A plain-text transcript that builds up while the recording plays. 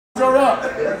Stir up.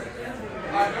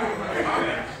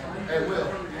 Hey,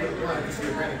 Will.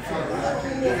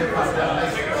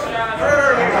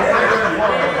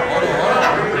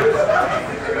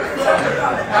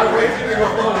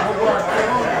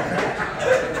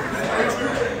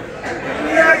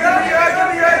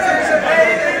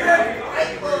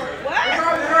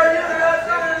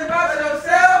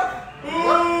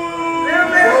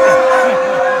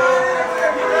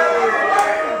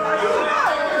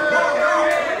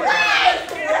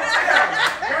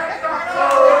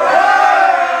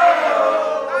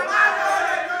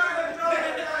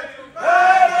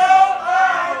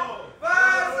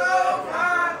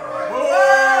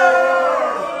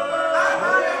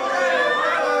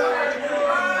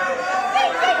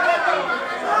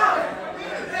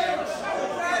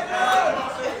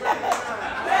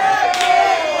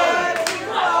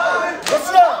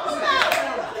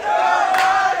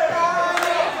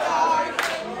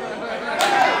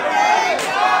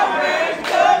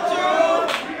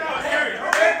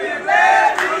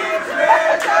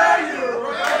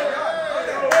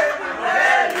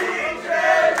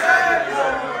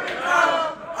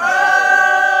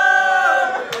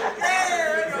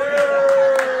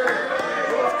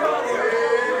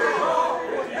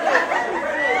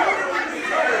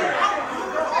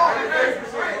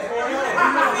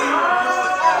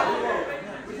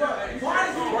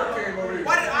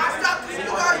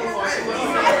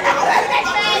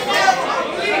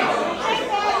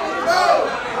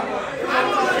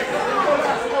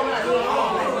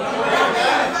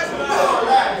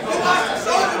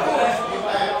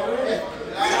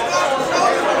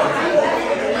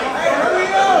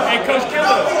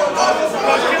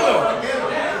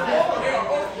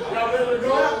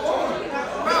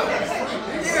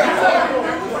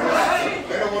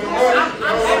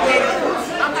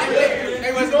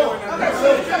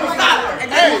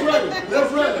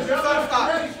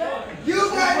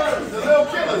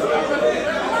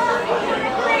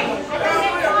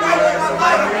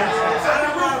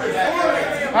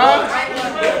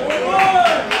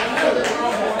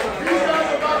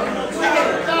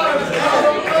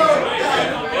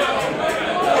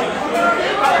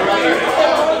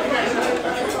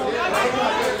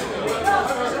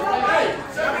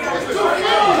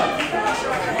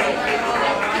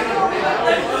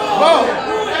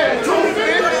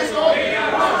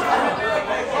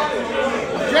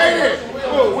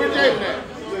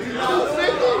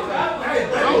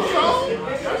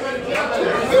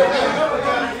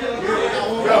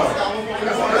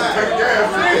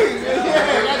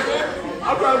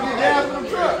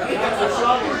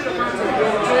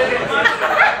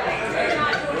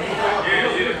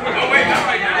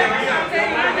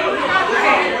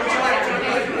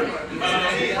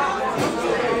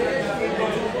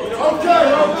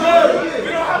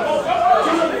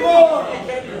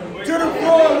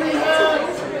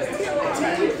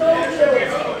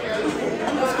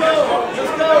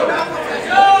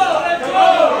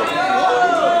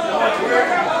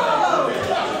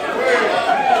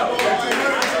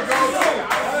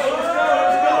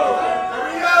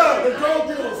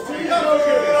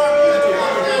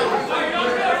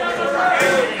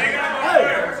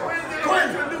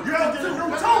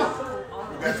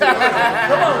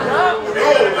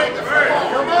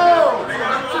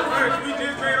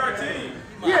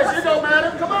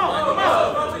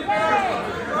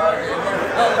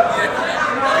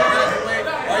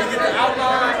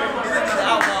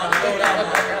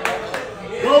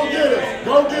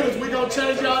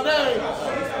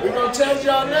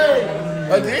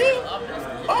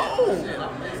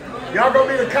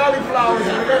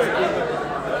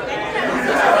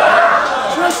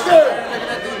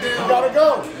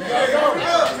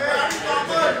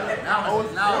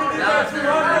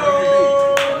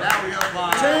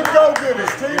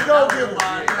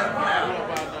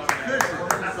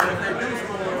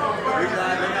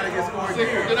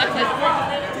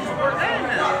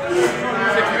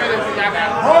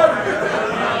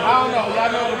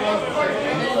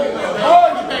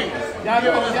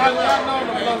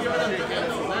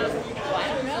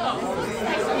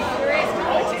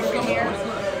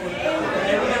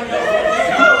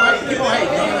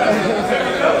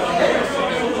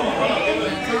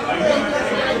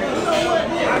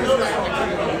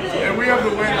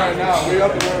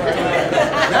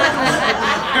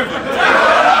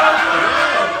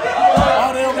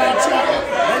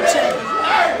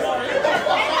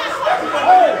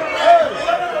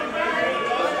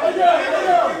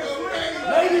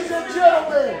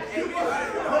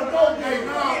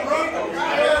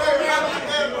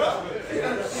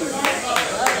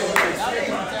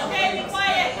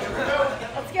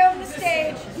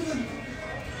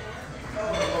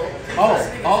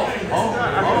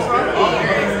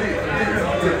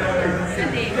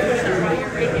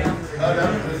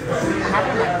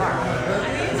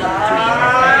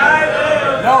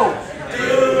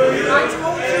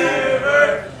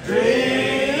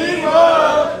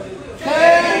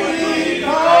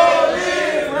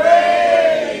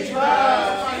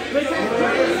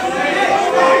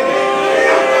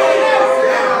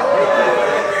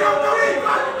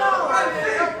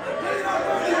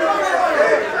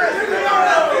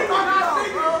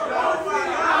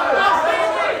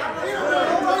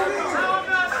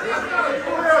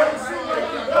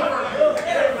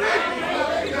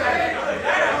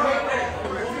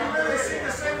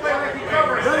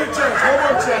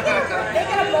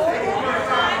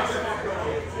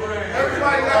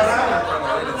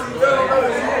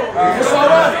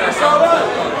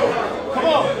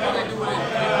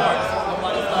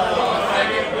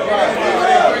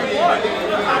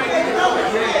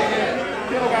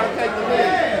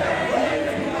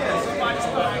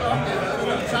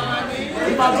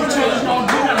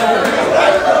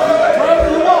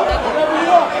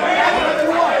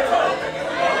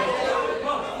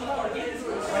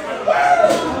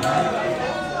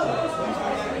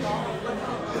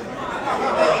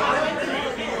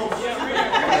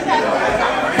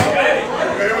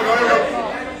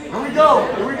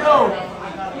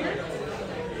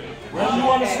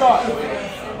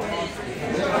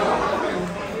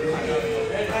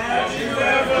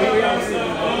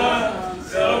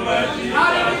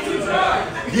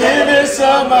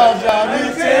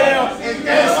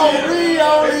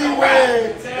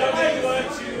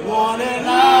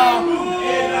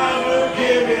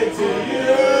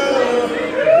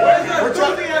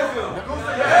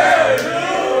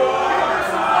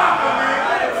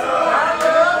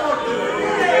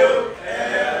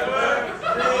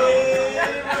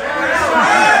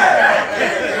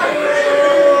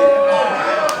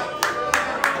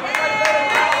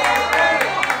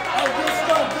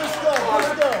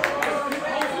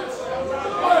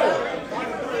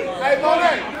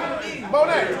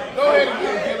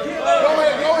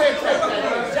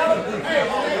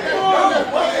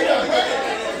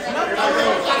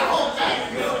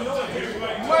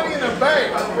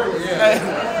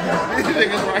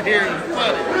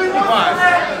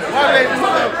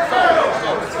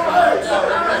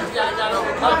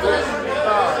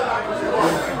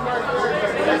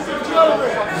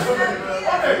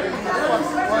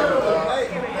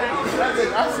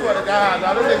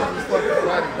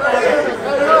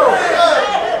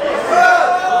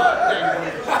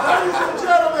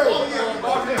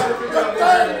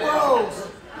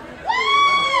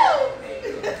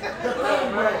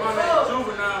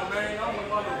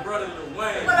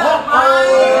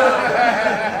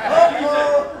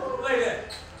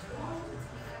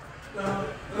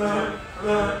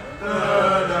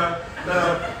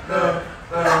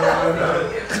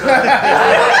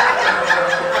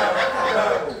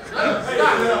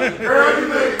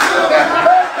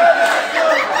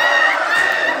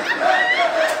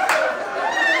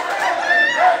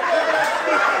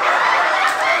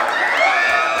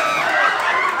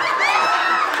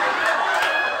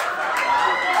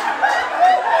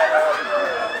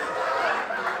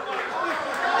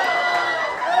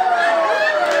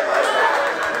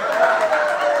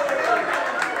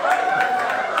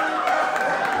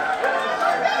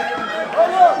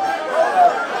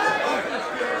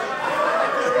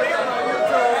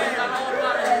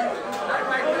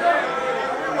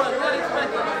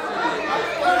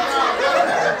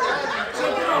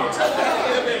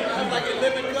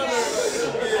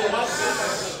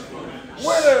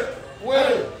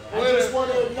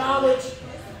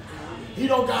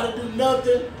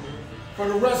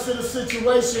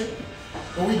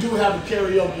 But we do have a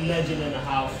karaoke legend in the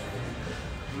house.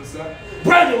 What's that?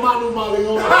 Brandon Manu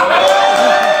Malion.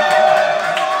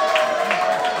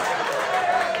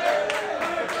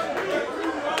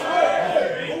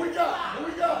 What we got?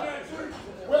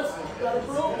 Wesley, you got a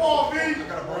broom? Come on, B. I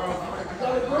got a broom. You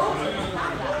got a broom?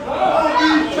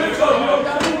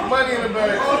 Money in the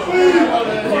bag.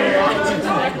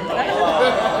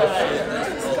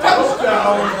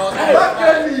 Touchdown.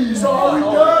 Hey, so are we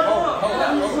done?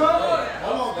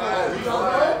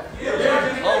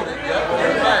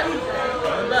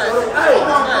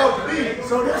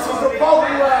 So this is the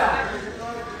voting round.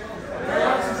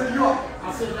 Answer to you.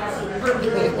 I said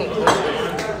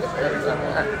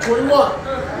 21.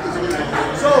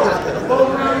 So the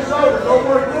voting round is over. No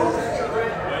more groups.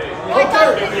 Okay.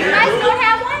 You guys don't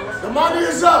have one? The money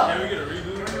is up.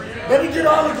 Let me get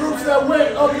all the groups that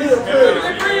went up here, please.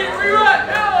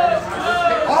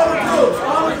 All the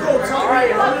groups. All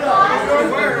right, hurry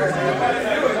up.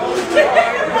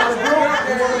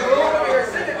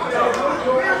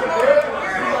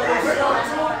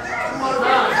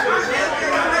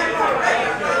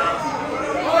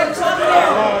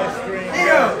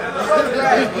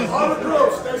 All the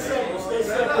girls, stay separate, stay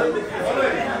separate.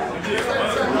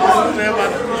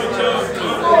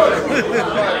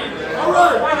 All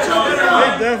right, check it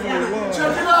out. Definitely won.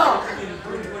 Check it out.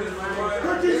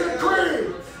 Cookies and cream.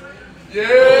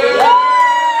 Yeah.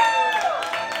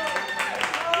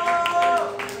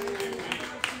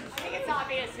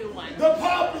 Who won? The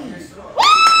Poppies.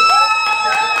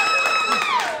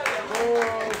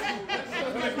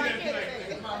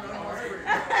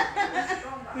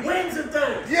 Wings and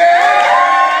things. Yeah.